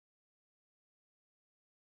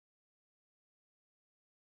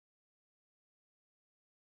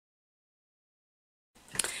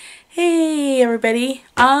Hey everybody.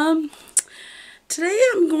 Today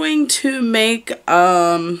I'm going to make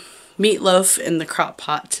meatloaf in the crock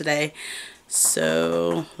pot today.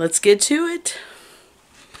 So let's get to it.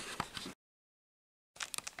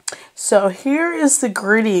 So here is the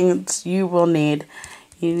ingredients you will need.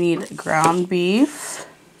 You need ground beef,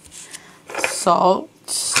 salt,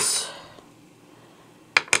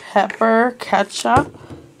 pepper, ketchup,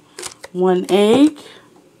 1 egg,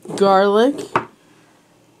 garlic,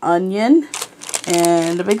 onion,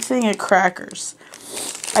 and a big thing of crackers.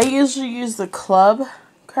 I usually use the club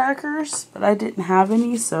crackers, but I didn't have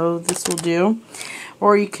any, so this will do.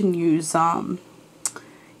 Or you can use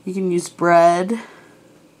bread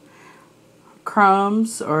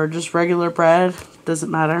crumbs or just regular bread, doesn't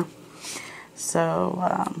matter.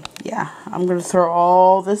 So yeah, I'm gonna throw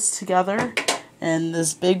all this together in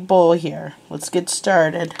this big bowl here. Let's get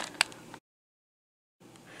started.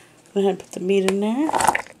 Go ahead and put the meat in there.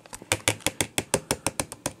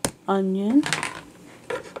 Onion.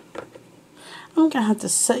 I'm gonna have to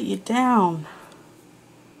set you down.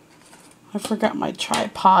 I forgot my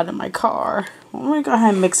tripod in my car. I'm gonna go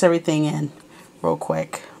ahead and mix everything in real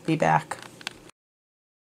quick. Be back.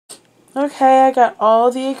 Okay, I got all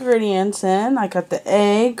the ingredients in. I got the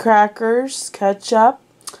egg, crackers, ketchup,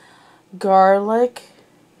 garlic,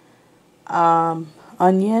 onion.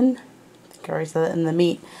 I think I already said that in the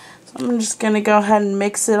meat. So I'm just gonna go ahead and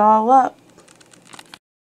mix it all up.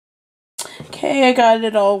 Okay, I got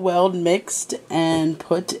it all well mixed and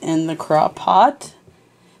put in the crock pot.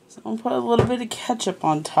 So I'm gonna put a little bit of ketchup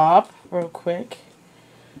on top real quick.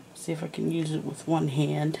 See if I can use it with one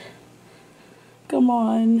hand. Come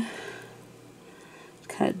on.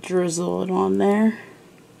 Kind of drizzle it on there.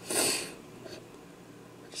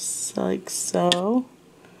 Just like so.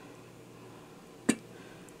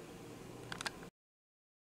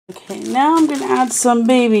 Okay, now I'm gonna add some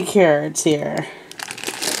baby carrots here.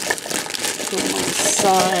 On my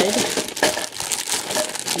side.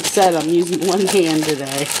 Like I said, I'm using one hand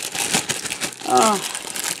today. Oh,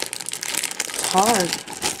 it's hard.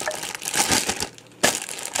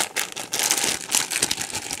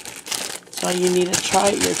 That's why you need to try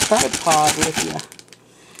your tripod with you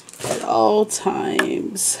at all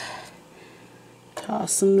times.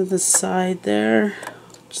 Toss them to the side there,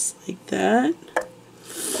 just like that.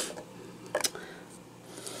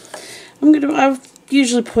 I've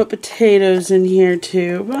usually put potatoes in here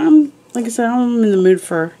too, but like I said, I'm in the mood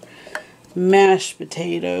for mashed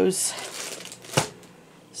potatoes.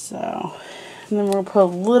 So, and then we're going to put a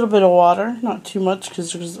little bit of water, not too much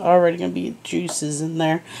because there's already going to be juices in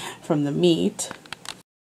there from the meat.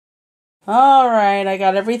 Alright, I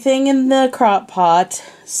got everything in the crock pot,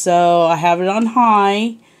 so I have it on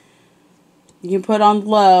high. You can put on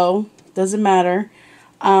low, doesn't matter.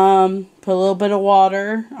 Put a little bit of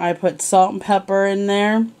water. I put salt and pepper in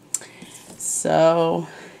there. So,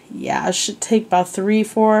 yeah, it should take about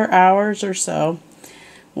 3-4 hours or so.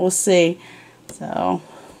 We'll see. So,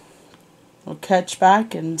 we'll catch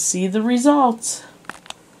back and see the results.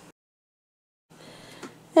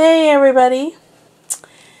 Hey, everybody.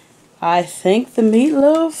 I think the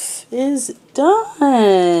meatloaf is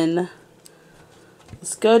done.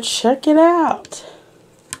 Let's go check it out.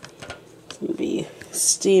 It's going to be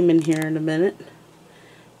steaming here in a minute.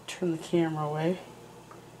 Turn the camera away.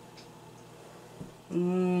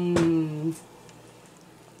 Woo,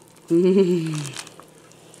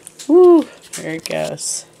 there it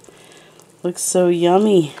goes. Looks so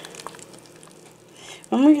yummy.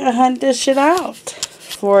 I'm gonna go ahead and dish it out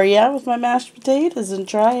for you with my mashed potatoes and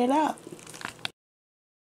try it out.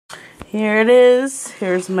 Here it is.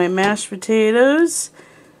 Here's my mashed potatoes,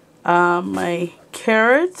 my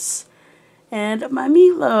carrots, and my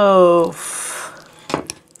meatloaf.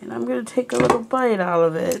 And I'm going to take a little bite out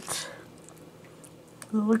of it.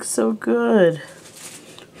 It looks so good.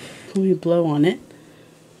 Let me blow on it.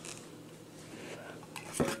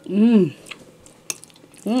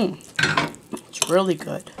 It's really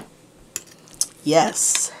good.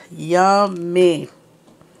 Yes. Yummy.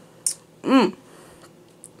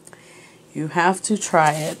 You have to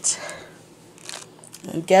try it.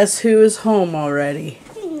 And guess who is home already?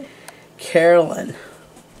 Carolyn.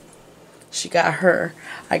 I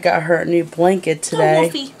got her a new blanket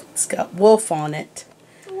today. It's got Wolf on it.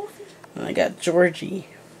 And I got Georgie.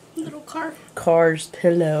 Little Car's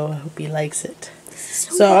pillow. I hope he likes it.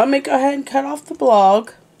 So I'm going to go ahead and cut off the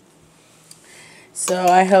vlog. So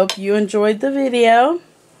I hope you enjoyed the video.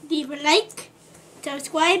 Leave a like,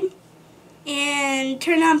 subscribe, and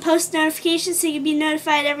turn on post notifications so you'll be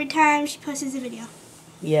notified every time she posts a video.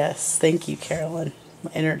 Yes, thank you, Carolyn,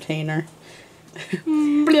 my entertainer.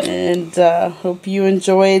 And hope you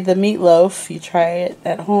enjoy the meatloaf. You try it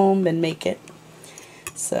at home and make it.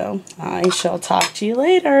 So I shall talk to you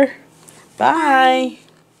later. Bye.